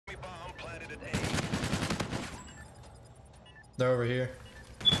They're over here.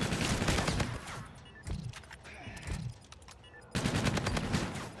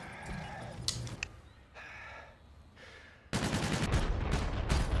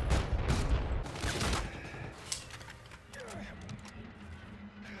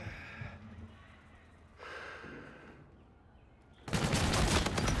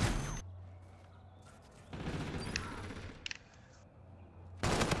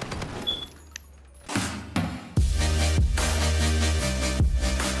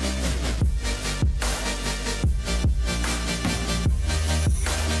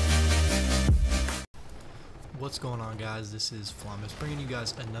 What's going on, guys? This is Flamus bringing you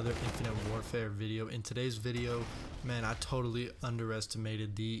guys another Infinite Warfare video. In today's video, man, I totally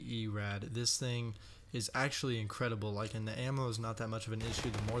underestimated the ERAD. This thing is actually incredible. Like, and the ammo is not that much of an issue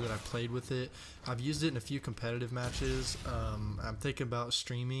the more that I played with it. I've used it in a few competitive matches. I'm thinking about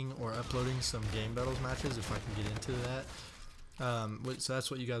streaming or uploading some game battles matches if I can get into that. So that's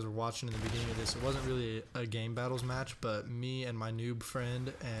what you guys were watching in the beginning of this. It wasn't really a game battles match, but me and my noob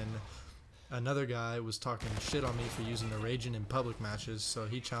friend and another guy was talking shit on me for using the Raging in public matches, so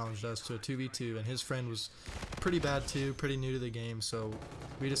he challenged us to a 2v2, and his friend was pretty bad too, pretty new to the game, so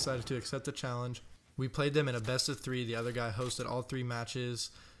we decided to accept the challenge. We played them in a best of 3. The other guy hosted all 3 matches,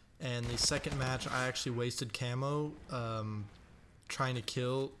 and the second match I actually wasted camo trying to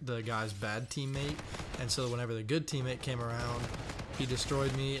kill the guy's bad teammate, and so whenever the good teammate came around, he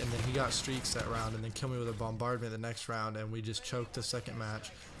destroyed me, and then he got streaks that round and then killed me with a bombardment the next round, and we just choked the second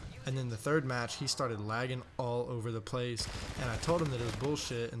match. And then the third match, he started lagging all over the place, and I told him that it was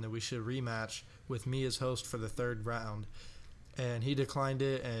bullshit and that we should rematch with me as host for the third round. And he declined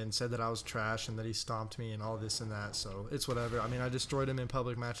it and said that I was trash and that he stomped me and all this and that, so it's whatever. I mean, I destroyed him in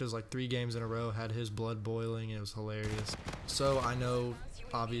public matches like 3 games in a row, had his blood boiling, and it was hilarious. So I know,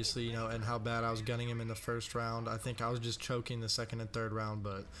 obviously, you know, and how bad I was gunning him in the first round. I think I was just choking the second and third round,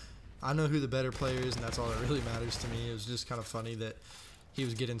 but I know who the better player is, and that's all that really matters to me. It was just kind of funny that he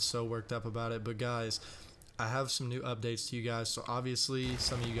was getting so worked up about it. But guys, I have some new updates to you guys. So obviously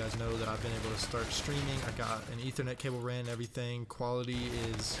some of you guys know that I've been able to start streaming. I got an Ethernet cable ran, everything. Quality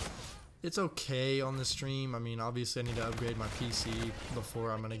it's okay on the stream. I mean, obviously I need to upgrade my PC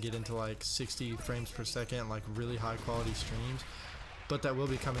before I'm gonna get into like 60 frames per second, like really high quality streams, but that will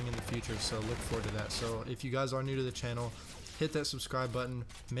be coming in the future, so look forward to that. So if you guys are new to the channel, hit that subscribe button,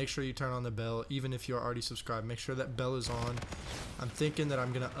 make sure you turn on the bell. Even if you're already subscribed, make sure that bell is on. I'm thinking that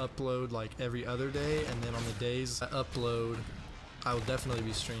I'm gonna upload like every other day, and then on the days I upload, I will definitely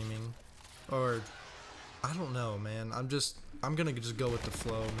be streaming. Or I don't know, man. I'm gonna just go with the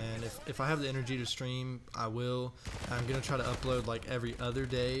flow, man. If I have the energy to stream, I will. I'm gonna try to upload like every other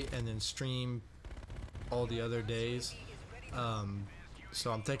day and then stream all the other days.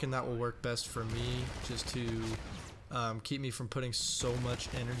 So I'm thinking that will work best for me, just to keep me from putting so much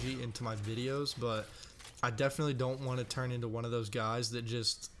energy into my videos. But I definitely don't want to turn into one of those guys that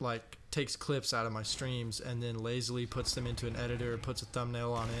just like takes clips out of my streams and then lazily puts them into an editor, puts a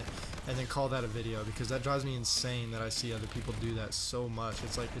thumbnail on it, and then call that a video, because that drives me insane that I see other people do that so much.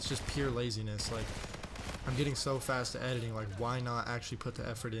 It's like, it's just pure laziness. Like, I'm getting so fast at editing, like why not actually put the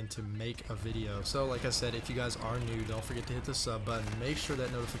effort in to make a video? So like I said, if you guys are new, don't forget to hit the sub button, make sure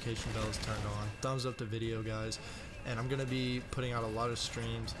that notification bell is turned on, thumbs up the video, guys. And I'm gonna be putting out a lot of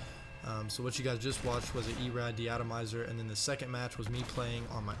streams. So what you guys just watched was an ERAD Atomizer, and then the second match was me playing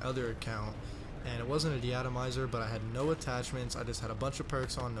on my other account, and it wasn't a Atomizer, but I had no attachments. I just had a bunch of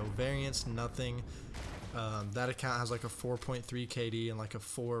perks on, no variants, nothing. That account has like a 4.3 KD and like a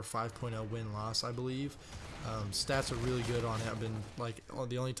 4 or 5.0 win-loss, I believe. Stats are really good on it. I've been like,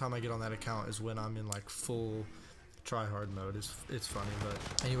 the only time I get on that account is when I'm in like full try-hard mode. It's funny.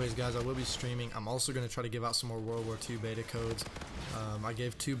 But anyways, guys, I will be streaming. I'm also going to try to give out some more World War II beta codes. I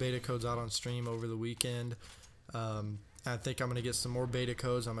gave 2 beta codes out on stream over the weekend. I think I'm going to get some more beta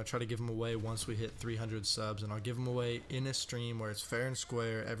codes. I'm going to try to give them away once we hit 300 subs, and I'll give them away in a stream where it's fair and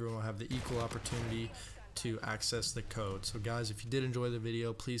square. Everyone will have the equal opportunity to access the code. So guys, if you did enjoy the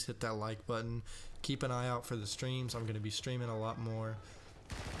video, please hit that like button. Keep an eye out for the streams. I'm going to be streaming a lot more,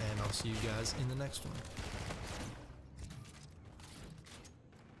 and I'll see you guys in the next one.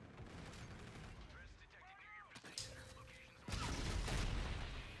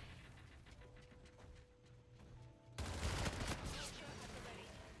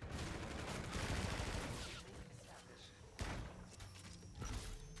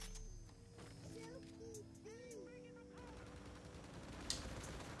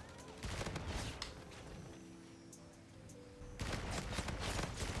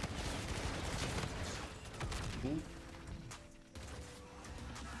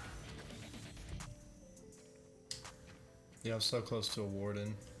 Yeah, I'm so close to a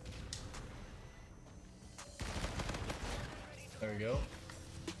warden. There we go.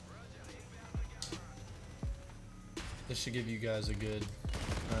 This should give you guys a good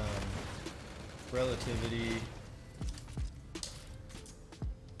relativity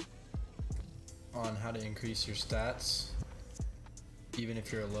on how to increase your stats, even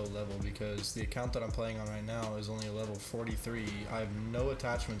if you're a low level, because the account that I'm playing on right now is only a level 43. I have no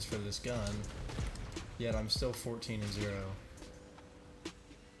attachments for this gun, yet I'm still 14-0.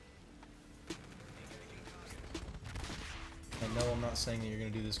 And no, I'm not saying that you're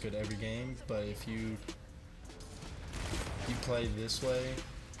going to do this good every game, but if you play this way,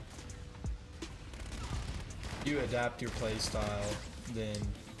 you adapt your play style, then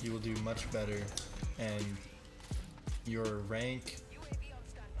you will do much better, and your rank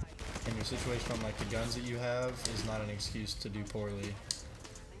and your situation on like the guns that you have is not an excuse to do poorly.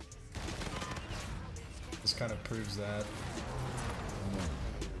 This kind of proves that.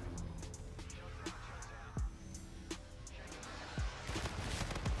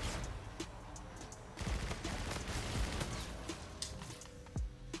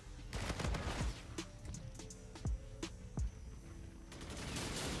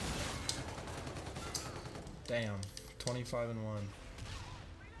 Damn, 25-1.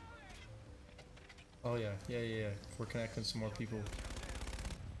 Oh yeah. We're connecting some more people.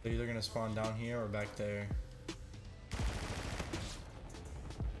 They're either gonna spawn down here or back there.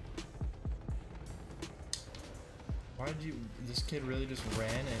 Why did you? This kid really just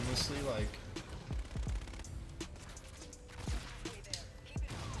ran endlessly, like.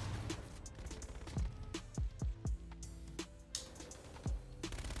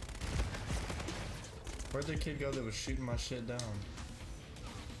 Where'd the kid go that was shooting my shit down?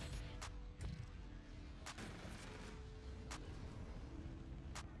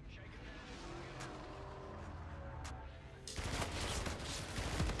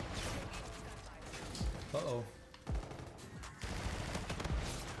 Uh-oh.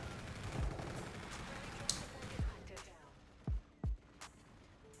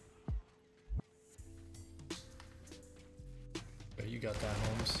 Yeah, you got that,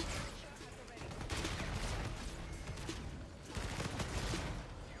 Holmes.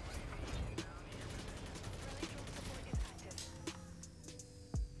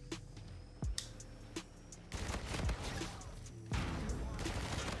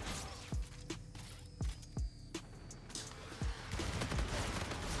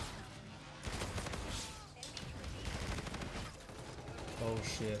 Oh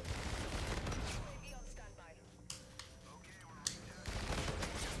shit.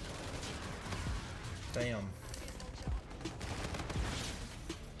 Damn.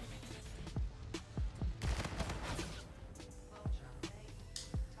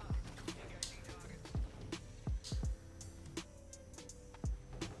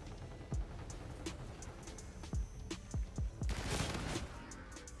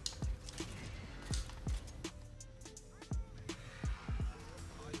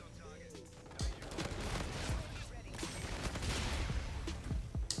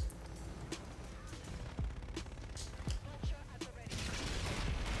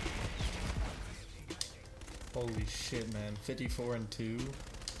 Holy shit, man. 54-2.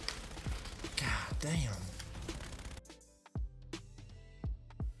 God damn.